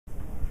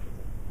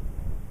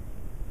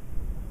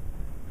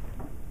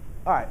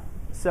All right,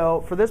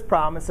 so for this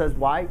problem, it says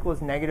y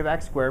equals negative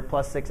x squared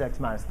plus 6x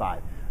minus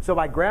 5. So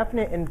by graphing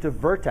it into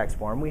vertex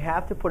form, we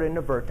have to put it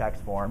into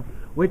vertex form,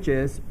 which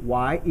is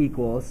y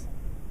equals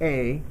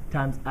a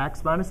times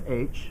x minus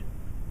h.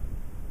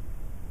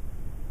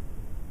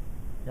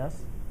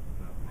 Yes?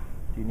 No.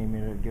 Do you need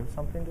me to give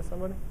something to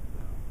somebody?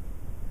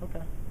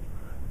 Okay.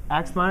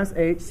 X minus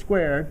h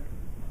squared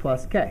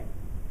plus k.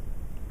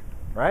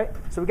 Right?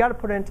 So we got to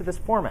put it into this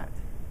format.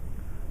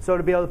 So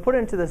to be able to put it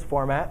into this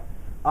format,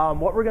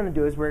 what we're going to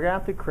do is we're going to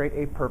have to create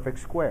a perfect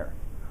square.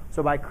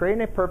 So by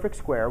creating a perfect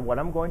square, what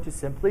I'm going to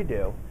simply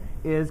do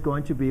is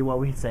going to be what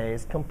we say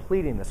is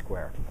completing the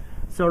square.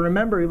 So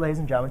remember, ladies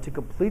and gentlemen, to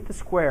complete the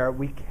square,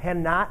 we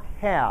cannot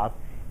have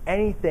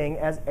anything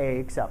as a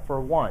except for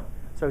 1.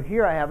 So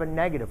here I have a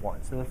negative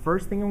 1. So the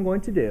first thing I'm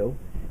going to do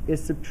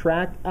is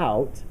subtract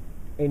out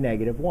a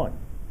negative 1.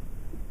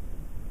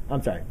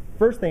 I'm sorry.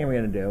 First thing I'm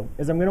going to do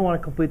is I'm going to want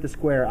to complete the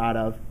square out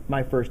of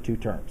my first two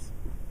terms.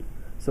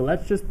 So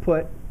let's just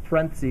put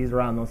parentheses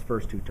around those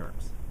first two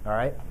terms. All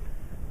right?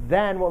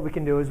 Then what we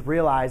can do is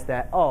realize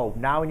that, oh,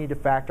 now we need to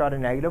factor out a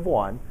negative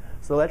 1.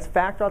 So let's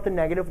factor out the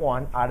negative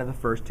 1 out of the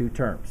first two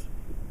terms.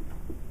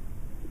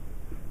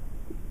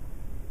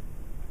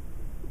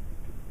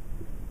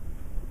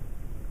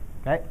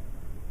 Okay?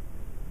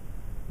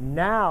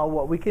 Now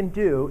what we can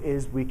do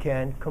is we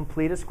can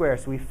complete a square.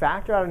 So we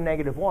factor out a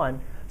negative 1.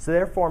 So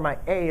therefore, my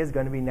a is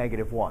going to be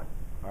negative 1.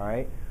 All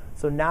right?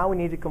 So now we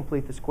need to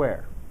complete the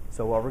square.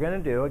 So what we're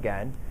going to do,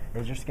 again,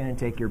 is just going to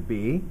take your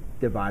b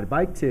divided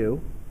by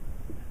 2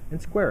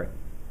 and square it.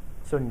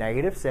 So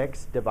negative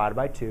 6 divided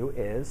by 2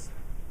 is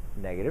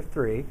negative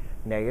 3.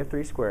 Negative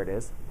 3 squared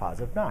is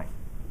positive 9.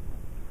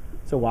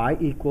 So y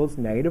equals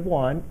negative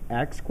 1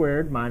 x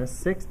squared minus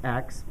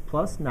 6x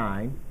plus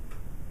 9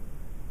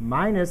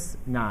 minus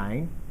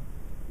 9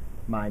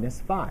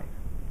 minus 5.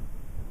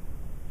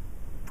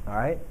 All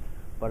right?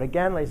 But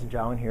again, ladies and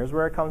gentlemen, here's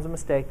where it comes a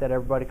mistake that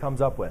everybody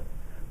comes up with.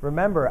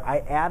 Remember, I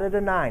added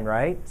a 9,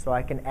 right? So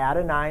I can add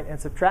a 9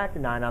 and subtract a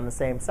 9 on the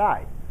same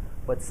side.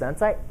 But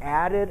since I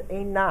added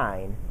a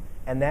 9,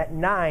 and that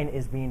 9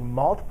 is being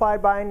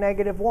multiplied by a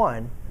negative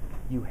 1,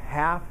 you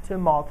have to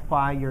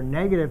multiply your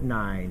negative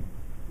 9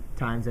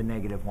 times a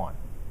negative 1.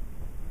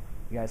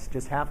 You guys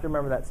just have to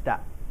remember that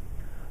step.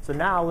 So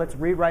now let's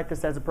rewrite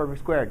this as a perfect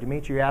square.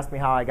 Dimitri, you asked me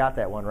how I got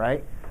that one,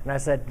 right? And I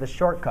said the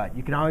shortcut.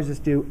 You can always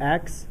just do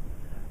x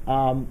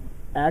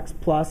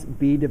plus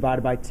b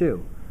divided by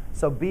 2.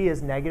 So b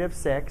is negative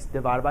 6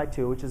 divided by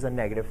 2, which is a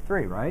negative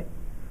 3, right?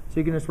 So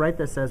you can just write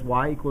this as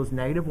y equals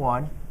negative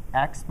 1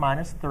 x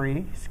minus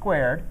 3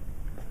 squared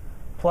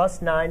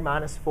plus 9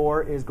 minus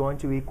 4 is going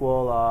to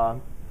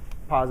equal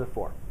positive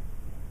 4.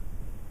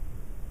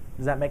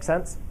 Does that make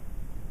sense?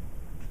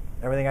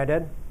 Everything I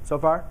did so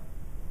far?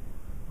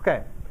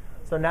 OK.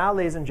 So now,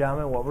 ladies and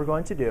gentlemen, what we're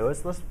going to do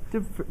is,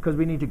 because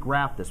we need to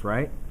graph this,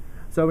 right?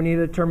 So we need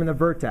to determine the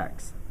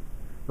vertex.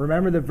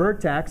 Remember, the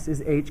vertex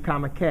is h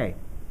comma k,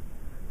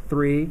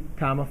 3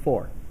 comma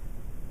 4.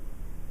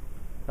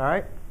 All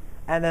right?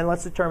 And then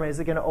let's determine, is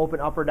it going to open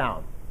up or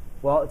down?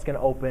 Well, it's going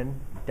to open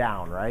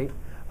down, right?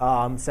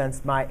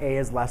 Since my a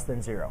is less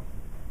than 0.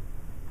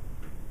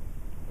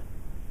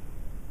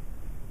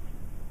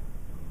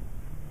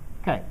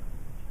 OK.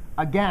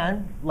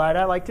 Again, what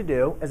I like to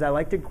do is I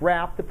like to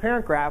graph the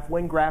parent graph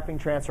when graphing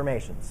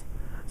transformations.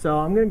 So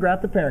I'm going to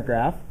graph the parent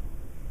graph.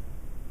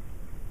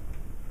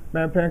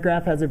 Remember, parent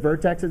graph has a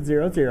vertex at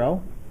 0,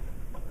 0.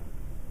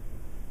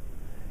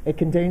 It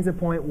contains a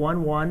point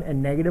 1, 1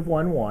 and negative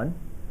 1, 1.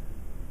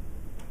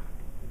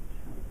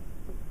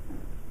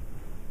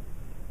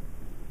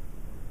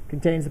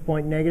 Contains the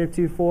point negative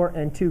 2, 4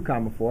 and 2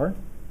 comma 4.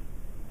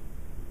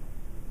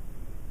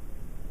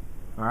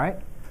 All right?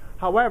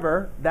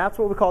 However, that's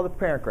what we call the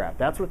parent graph.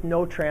 That's with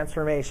no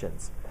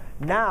transformations.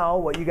 Now,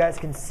 what you guys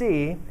can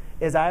see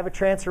is I have a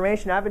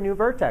transformation. I have a new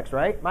vertex,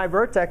 right? My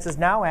vertex is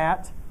now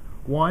at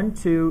 1,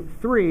 2,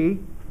 3,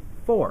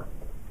 4.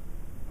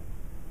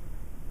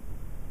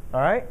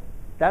 All right?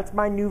 That's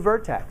my new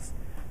vertex.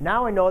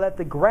 Now I know that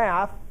the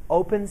graph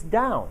opens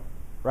down,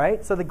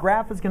 right? So the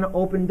graph is going to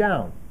open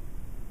down.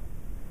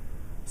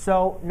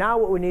 So now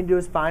what we need to do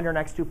is find our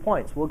next 2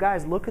 points. Well,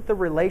 guys, look at the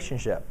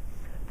relationship.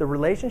 The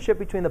relationship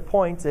between the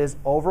points is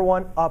over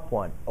 1, up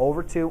 1,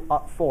 over 2,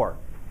 up 4.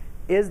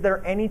 Is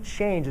there any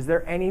change? Is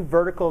there any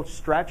vertical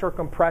stretch or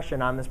compression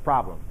on this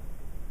problem?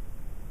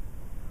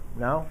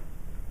 No?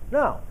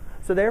 No.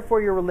 So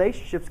therefore, your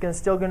relationship is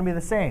still going to be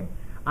the same.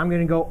 I'm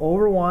going to go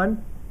over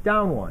 1,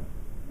 down 1.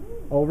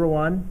 Over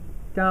 1,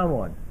 down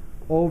 1.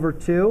 Over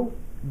 2,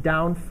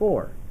 down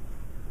 4.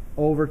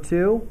 Over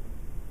 2,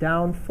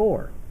 down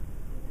 4.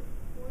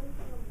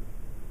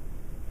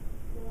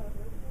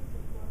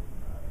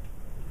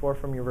 Four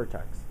from your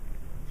vertex.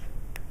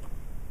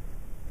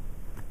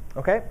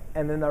 OK?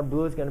 And then our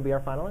blue is going to be our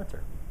final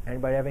answer.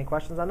 Anybody have any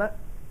questions on that?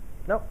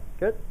 No?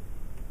 Good?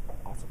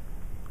 Awesome.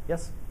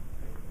 Yes?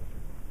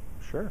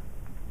 Sure.